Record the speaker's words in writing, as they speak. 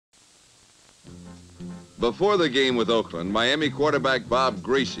Before the game with Oakland, Miami quarterback Bob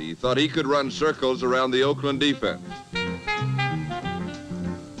Greasy thought he could run circles around the Oakland defense.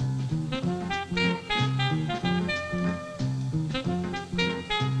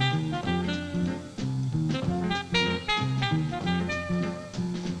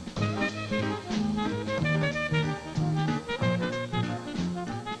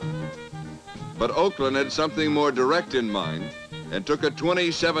 But Oakland had something more direct in mind and took a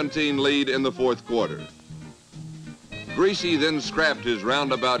 20-17 lead in the fourth quarter. Greasy then scrapped his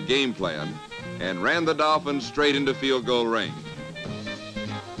roundabout game plan and ran the Dolphins straight into field goal range.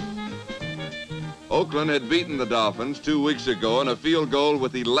 Oakland had beaten the Dolphins 2 weeks ago on a field goal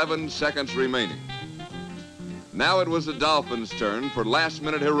with 11 seconds remaining. Now it was the Dolphins' turn for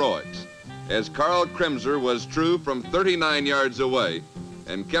last-minute heroics, as Carl Crimser was true from 39 yards away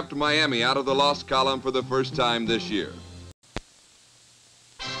and kept Miami out of the loss column for the first time this year.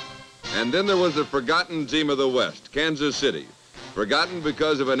 And then there was the forgotten team of the West, Kansas City, forgotten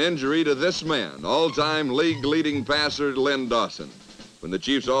because of an injury to this man, all-time league-leading passer Len Dawson. When the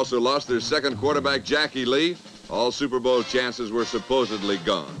Chiefs also lost their second quarterback, Jackie Lee, all Super Bowl chances were supposedly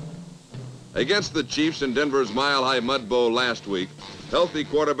gone. Against the Chiefs in Denver's Mile High Mud Bowl last week, healthy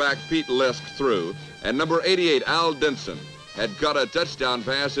quarterback Pete Lisk threw, and number 88, Al Denson, had caught a touchdown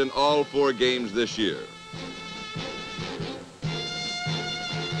pass in all 4 games this year.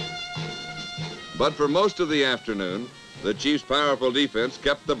 But for most of the afternoon, the Chiefs' powerful defense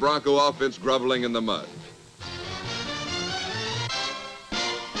kept the Bronco offense groveling in the mud.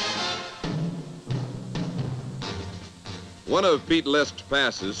 One of Pete Lisk's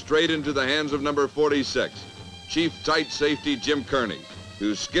passes straight into the hands of number 46, Chief tight safety Jim Kearney,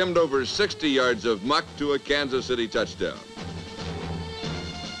 who skimmed over 60 yards of muck to a Kansas City touchdown.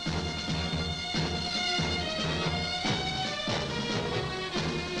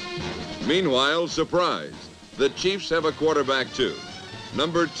 Meanwhile, surprise, the Chiefs have a quarterback too.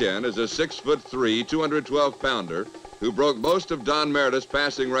 Number 10 is a 6'3", 212-pounder who broke most of Don Meredith's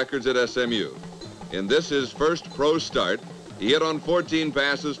passing records at SMU. In this, his first pro start, he hit on 14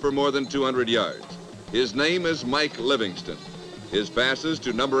 passes for more than 200 yards. His name is Mike Livingston. His passes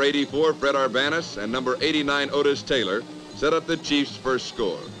to number 84, Fred Arbanis, and number 89, Otis Taylor, set up the Chiefs' first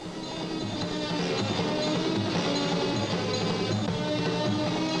score.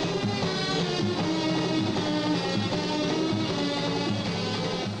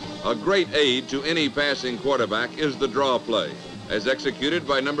 A great aid to any passing quarterback is the draw play, as executed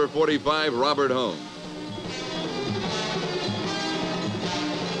by number 45, Robert Holmes.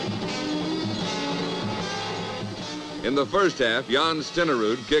 In the first half, Jan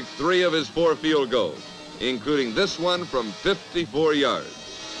Stenerud kicked 3 of his 4 field goals, including this one from 54 yards.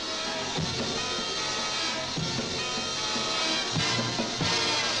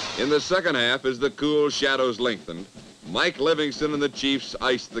 In the second half, as the cool shadows lengthened, Mike Livingston and the Chiefs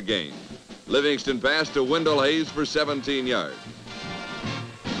iced the game. Livingston passed to Wendell Hayes for 17 yards.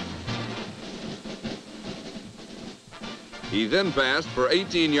 He then passed for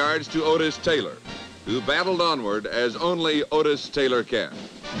 18 yards to Otis Taylor, who battled onward as only Otis Taylor can.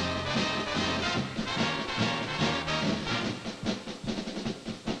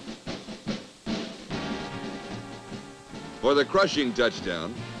 For the crushing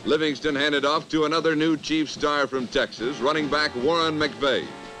touchdown, Livingston handed off to another new Chief star from Texas, running back Warren McVay,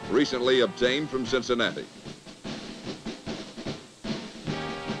 recently obtained from Cincinnati.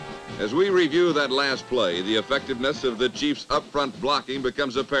 As we review that last play, the effectiveness of the Chiefs' up-front blocking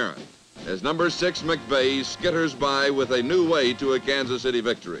becomes apparent, as number 6 McVay skitters by with a new way to a Kansas City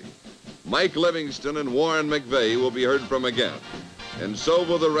victory. Mike Livingston and Warren McVay will be heard from again, and so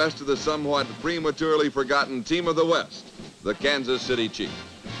will the rest of the somewhat prematurely forgotten team of the West, the Kansas City Chiefs.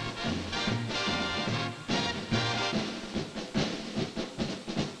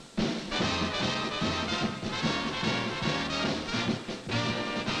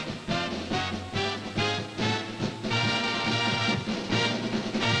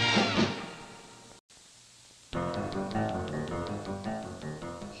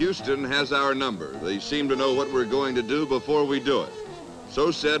 Houston has our number. They seem to know what we're going to do before we do it. So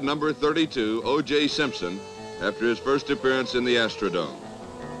said number 32, O.J. Simpson, after his first appearance in the Astrodome.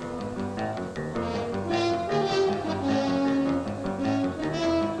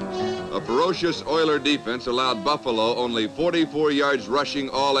 A ferocious Oiler defense allowed Buffalo only 44 yards rushing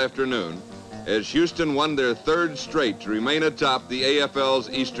all afternoon, as Houston won their 3rd straight to remain atop the AFL's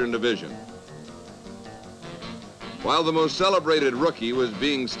Eastern Division. While the most celebrated rookie was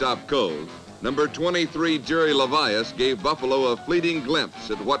being stopped cold, number 23, Jerry Levias, gave Buffalo a fleeting glimpse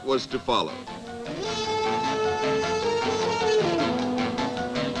at what was to follow.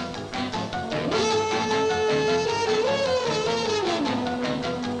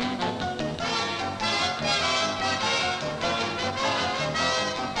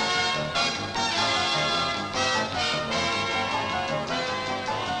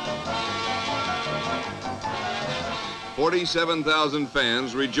 47,000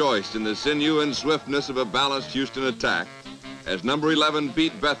 fans rejoiced in the sinew and swiftness of a balanced Houston attack as number 11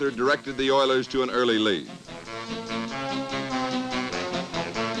 Pete Beathard directed the Oilers to an early lead.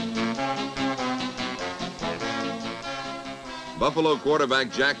 Buffalo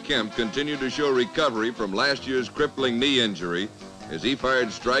quarterback Jack Kemp continued to show recovery from last year's crippling knee injury as he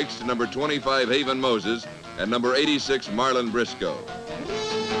fired strikes to number 25 Haven Moses and number 86 Marlon Briscoe.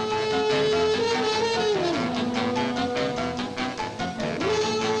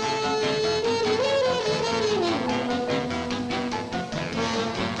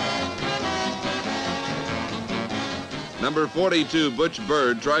 Number 42, Butch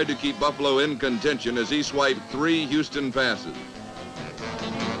Bird, tried to keep Buffalo in contention as he swiped 3 Houston passes.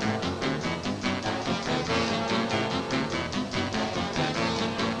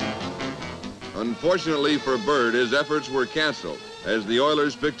 Unfortunately for Bird, his efforts were canceled as the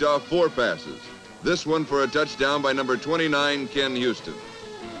Oilers picked off 4 passes. This one for a touchdown by number 29, Ken Houston.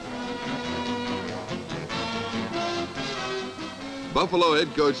 Buffalo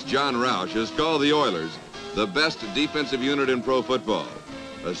head coach John Roush has called the Oilers the best defensive unit in pro football.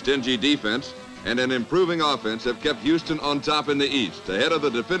 A stingy defense and an improving offense have kept Houston on top in the East, ahead of the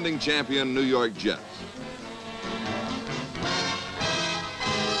defending champion New York Jets.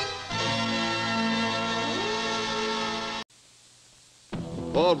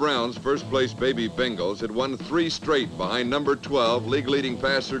 Paul Brown's first-place baby Bengals had won 3 straight behind number 12 league-leading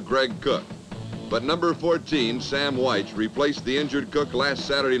passer Greg Cook. But number 14, Sam White, replaced the injured Cook last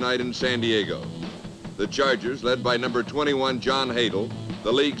Saturday night in San Diego. The Chargers, led by number 21, John Hadel,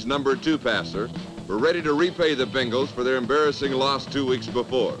 the league's number 2 passer, were ready to repay the Bengals for their embarrassing loss 2 weeks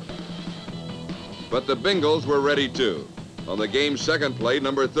before. But the Bengals were ready too. On the game's second play,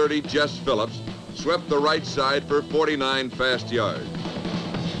 number 30, Jess Phillips, swept the right side for 49 fast yards.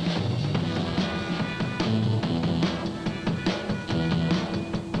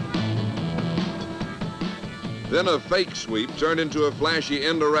 Then a fake sweep turned into a flashy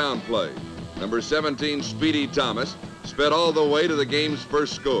end-around play. Number 17, Speedy Thomas, sped all the way to the game's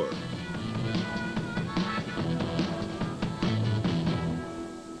first score.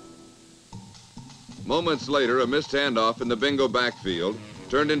 Moments later, a missed handoff in the Bengal backfield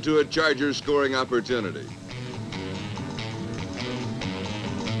turned into a Chargers scoring opportunity.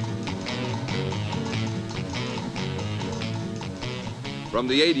 From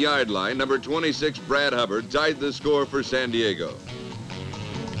the 8-yard line, number 26, Brad Hubbard, tied the score for San Diego.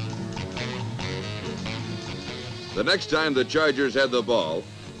 The next time the Chargers had the ball,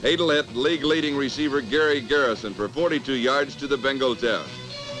 Hadel hit league-leading receiver Gary Garrison for 42 yards to the Bengal 10.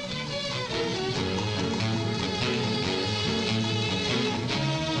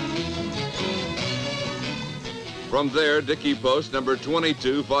 From there, Dickie Post, number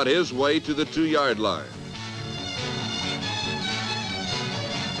 22, fought his way to the 2-yard line.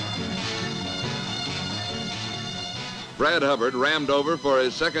 Brad Hubbard rammed over for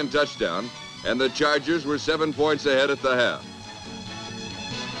his second touchdown, and the Chargers were 7 points ahead at the half.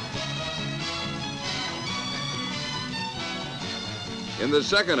 In the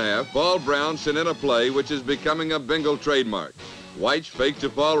second half, Paul Brown sent in a play which is becoming a Bengal trademark. White faked to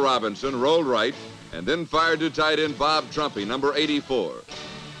Paul Robinson, rolled right, and then fired to tight end Bob Trumpy, number 84.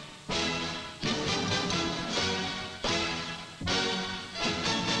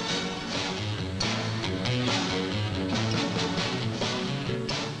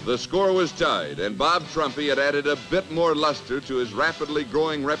 The score was tied, and Bob Trumpy had added a bit more luster to his rapidly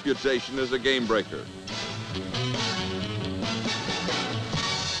growing reputation as a game breaker.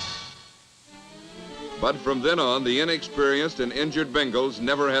 But from then on, the inexperienced and injured Bengals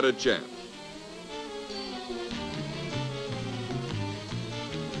never had a chance.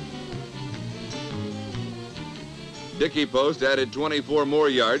 Dickie Post added 24 more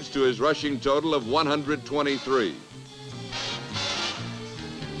yards to his rushing total of 123.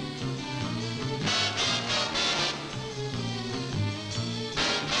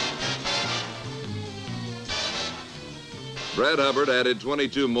 Brad Hubbard added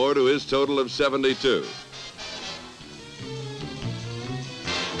 22 more to his total of 72.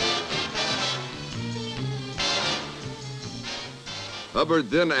 Hubbard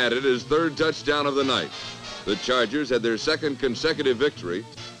then added his 3rd touchdown of the night. The Chargers had their 2nd consecutive victory,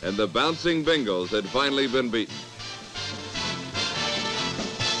 and the bouncing Bengals had finally been beaten.